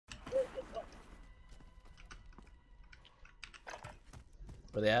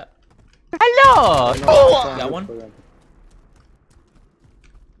Where they at? Hello! Oh! Got one?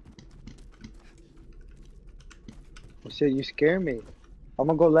 Oh, shit, you scare me. I'm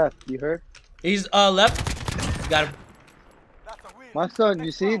gonna go left. You heard? He's left. Got him. My son,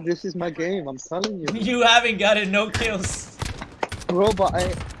 you see, this is my game. I'm telling you. You haven't gotten no kills. Bro, but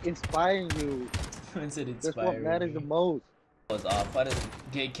I inspiring you. That's That's what matters the most. Was off. Why does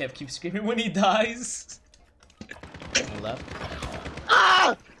Gay keep screaming when he dies? On the left.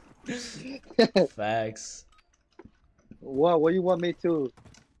 Ah! Facts. What do you want me to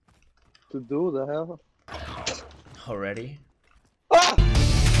do? The hell? Already? Ah!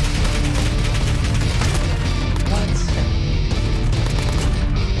 What?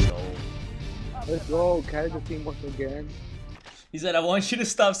 Let's go, carry the team once again. He said, I want you to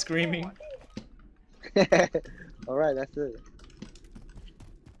stop screaming. Alright, that's it.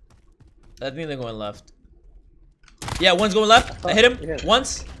 I think they're going left. Yeah, one's going left. I hit him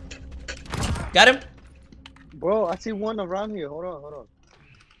once. Got him. Bro, I see one around here. Hold on.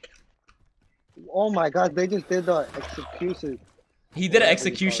 Oh my god, they just did the execution. He did an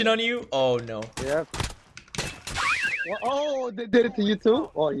execution on you? Oh no. Yep. Well, oh, they did it to you too?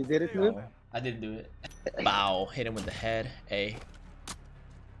 Oh, you did it to him? I didn't do it. Bow. Hit him with the head. A.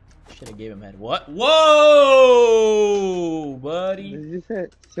 Should have gave him head. What? Whoa, buddy. Did you say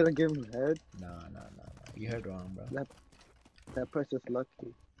should have given him head? No. You heard wrong, bro. That person's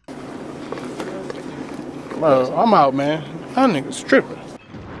lucky. Bro, I'm out, man. That nigga's tripping.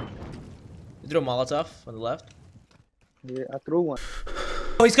 You threw a Molotov on the left. Yeah, I threw one.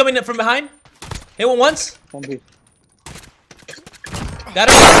 Oh, he's coming in from behind. Hit one once. One B. Got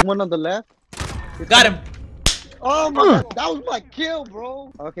him. One on the left. Got him. Oh my god, that was my kill,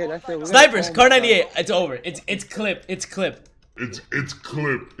 bro. Okay, that's it. Snipers, car 98. It's over. It's clip. It's clip. It's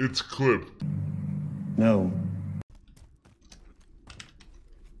clip. No.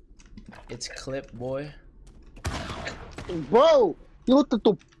 It's clip, boy. Bro, you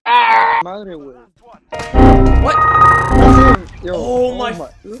to madre, wey. What? Yo, Oh my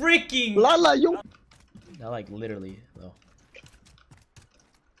freaking. Lala, you. Not like literally though.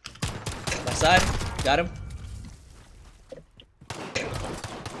 Left side. Got him.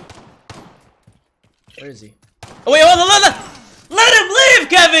 Where is he? Oh wait, hold on, let him live,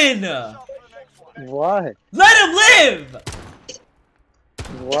 Kevin! Why? Let him live!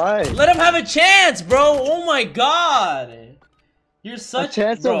 Why? Let him have a chance, bro! Oh my god! You're such a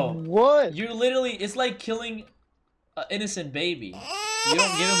chance of what? You're literally, it's like killing an innocent baby. You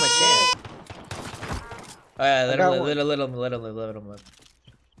don't give him a chance. Alright, let him live.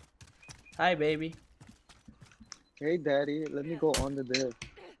 Hi, baby. Hey, daddy, let me go on the dev.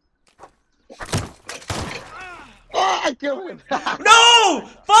 Oh, I killed him! No!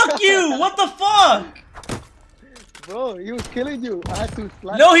 Fuck you! What the fuck? Bro, he was killing you. I had to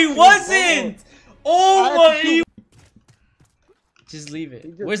slap. No, he wasn't! Oh my! Just leave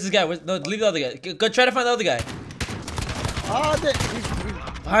it. Where's this guy? No, leave the other guy. Go try to find the other guy. Oh,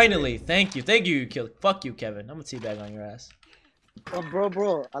 finally, thank you, you killed. Fuck you, Kevin. I'm gonna teabag on your ass. Oh,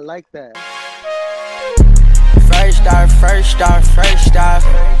 bro, I like that. First off,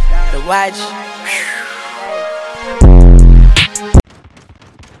 the watch.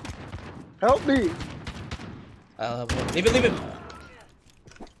 Help me! I'll help him. Leave him.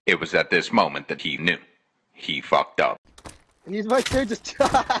 It was at this moment that he knew. He fucked up. He's right there, just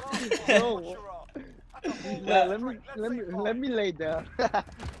Bro, let me lay down.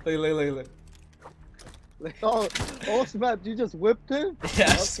 Look. Oh, snap! You just whipped him? Yeah,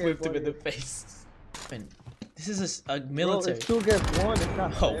 I just whipped him in the face. Man, this is a military. Bro, it's 2 against 1. It's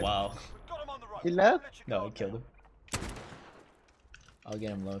not oh fair. wow. He left? No, I killed him. I'll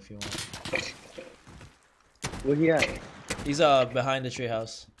get him low if you want. Where he at? He's behind the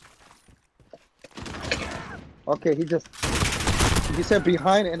treehouse. Okay, he said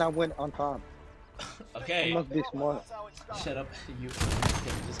behind and I went on top. Okay. He must be smart. Shut up, you.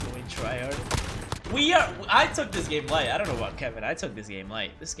 Just going try hard. I took this game light. I don't know about Kevin. I took this game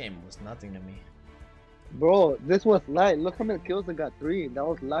light. This game was nothing to me. Bro, this was light. Look how many kills I got. 3. That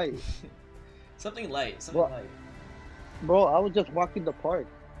was light. Something light. Light. Bro, I was just walking the park.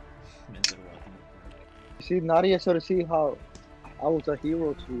 You see, Nadia should have seen how I was a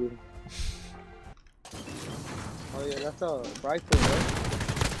hero to you. Oh yeah, that's a rifle,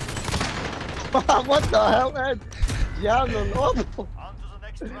 right? What the hell, man? Diablo, no. On to the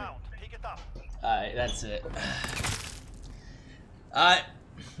next round. Pick it up. Alright, that's it. Alright,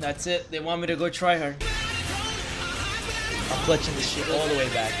 that's it. They want me to go try hard. I'm clutching this shit all the way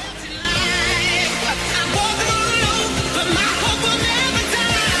back.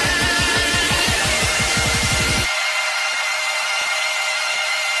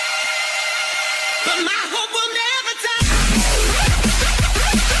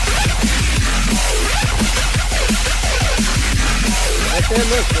 Right there,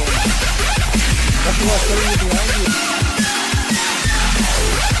 look, bro. That's what I'm telling you behind you.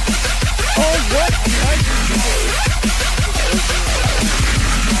 Oh, what? Behind you.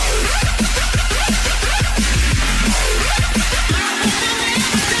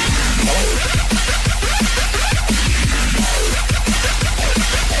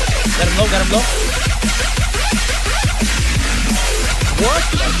 Got him low, got him low. What?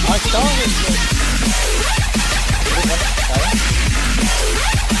 I saw him, bro.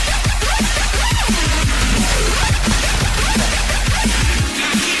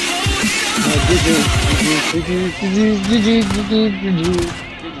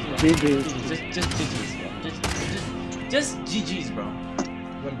 Just GG's, bro.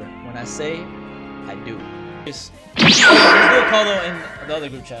 Remember, when I say, I do. Just let's do a call though in the other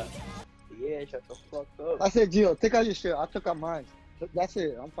group chat. Yeah, shut the fuck up. I said, Gio, take out your shit. I took out mine. That's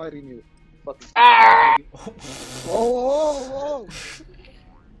it. I'm fighting you. Fucking Oh.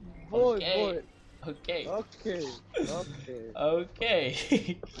 Boy, Okay. boy. Okay. Okay.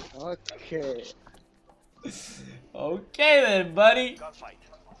 Okay. Okay then, buddy. Gunfight.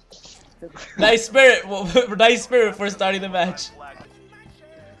 Nice spirit. Nice spirit for starting the match.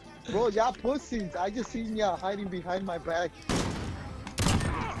 Bro, y'all pussies. I just seen y'all hiding behind my back.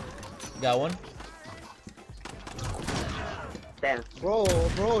 Got one. damn. Bro,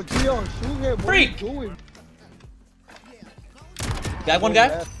 Gio, shoot him. What Freak. are you doing? Got one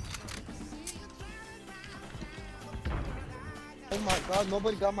guy. Oh my god,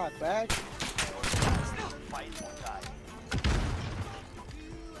 nobody got my back. Fight or die.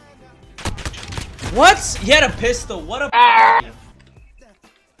 What? He had a pistol. What a. I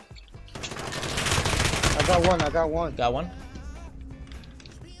got one. Got one.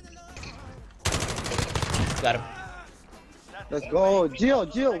 Got him. Let's go.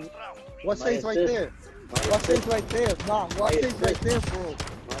 Gio. What stays right assist. there? What stays right there? Nah, what stays right there, bro?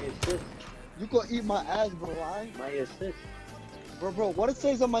 My assist. You gonna eat my ass, bro, alright? My assist. Bro, what it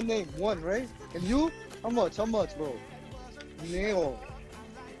says on my name? 1, right? And you? How much, bro? Nail.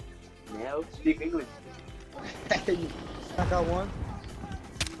 Now speak English. I got one.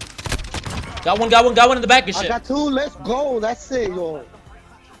 Got one in the back and I shit. got 2. Let's go. That's it, yo.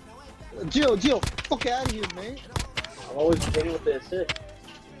 Gio, fuck out of here, man. I'm always hitting with the assist.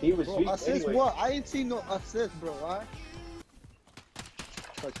 He was Bro, sweet assist anyway. what? I ain't seen no assist, bro, alright?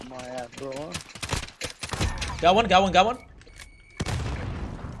 Touch my ass, bro, huh? Got one.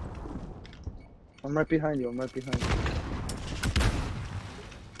 I'm right behind you.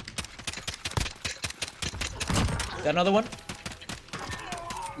 Got another one.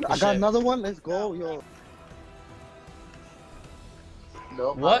 I got another one. Let's go, yo.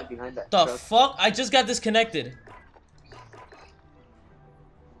 No, What behind that the truck. fuck? I just got disconnected.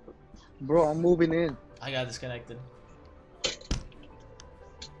 Bro, I'm moving in. I got disconnected.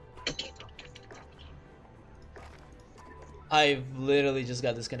 I literally just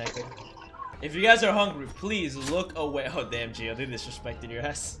got disconnected. If you guys are hungry, please look away. Oh damn, Gio, they disrespected your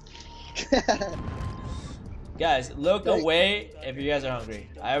ass. Guys, look away if you guys are hungry.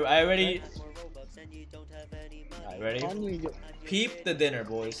 I already. Alright, ready? Peep the dinner,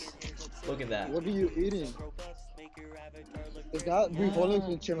 boys. Look at that. What are you eating? Is that frijoles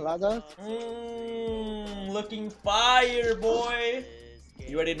enchiladas? Looking fire, boy.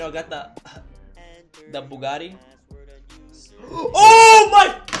 You already know, got the Bugatti. Oh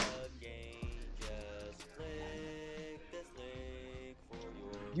my!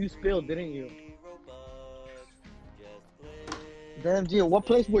 You spilled, didn't you? Damn, Gio, what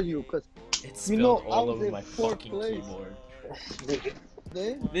place were you? Cause It you spilled know, I all was over in my 4th fucking place. keyboard.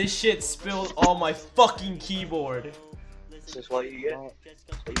 There? This shit spilled all my fucking keyboard. This is what you get.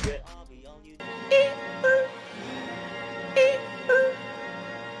 That's what you get.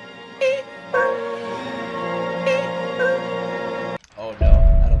 Oh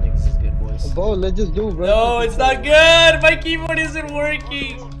no, I don't think this is good, boys. Bro, let's just do, bro. No, it's not good. My keyboard isn't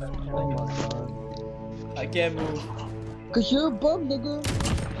working. Oh my god. I can't move. Cause you're a bum, nigga.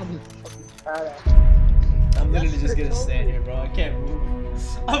 I'm literally just gonna stand here, bro. I can't move.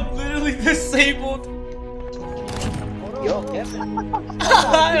 I'm literally disabled. Yo, Bro,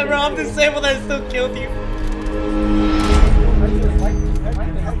 I'm disabled. I still killed you.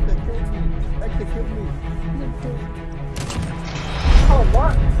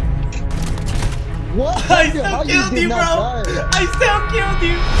 What? I still killed you, bro. I still killed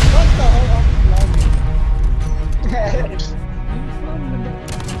you. What the hell?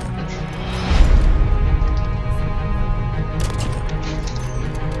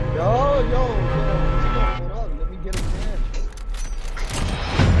 Yo, hold on. Let me get a chance.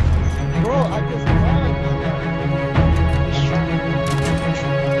 Bro, I just died.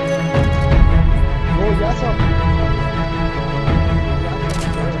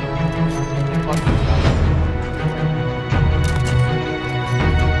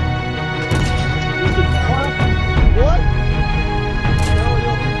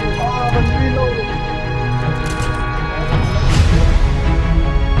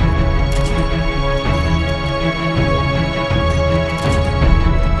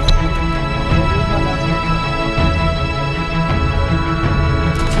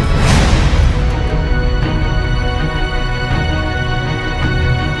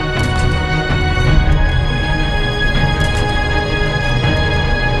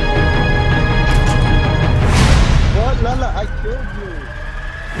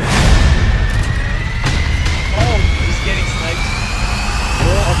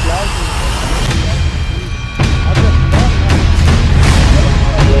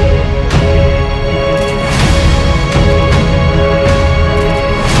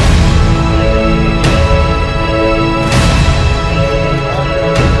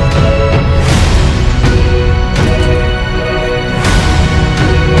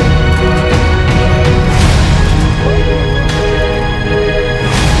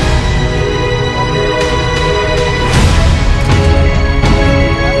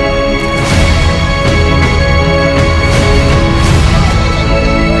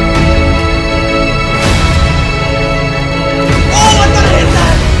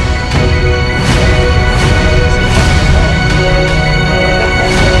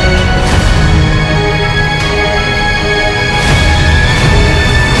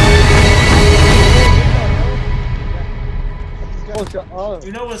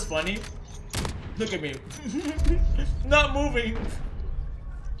 what's funny? Look at me. Not moving.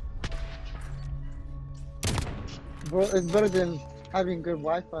 Bro, it's better than having good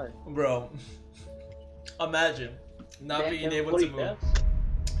Wi-Fi. Bro, imagine not being able to move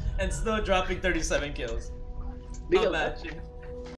and still dropping 37 kills. Imagine.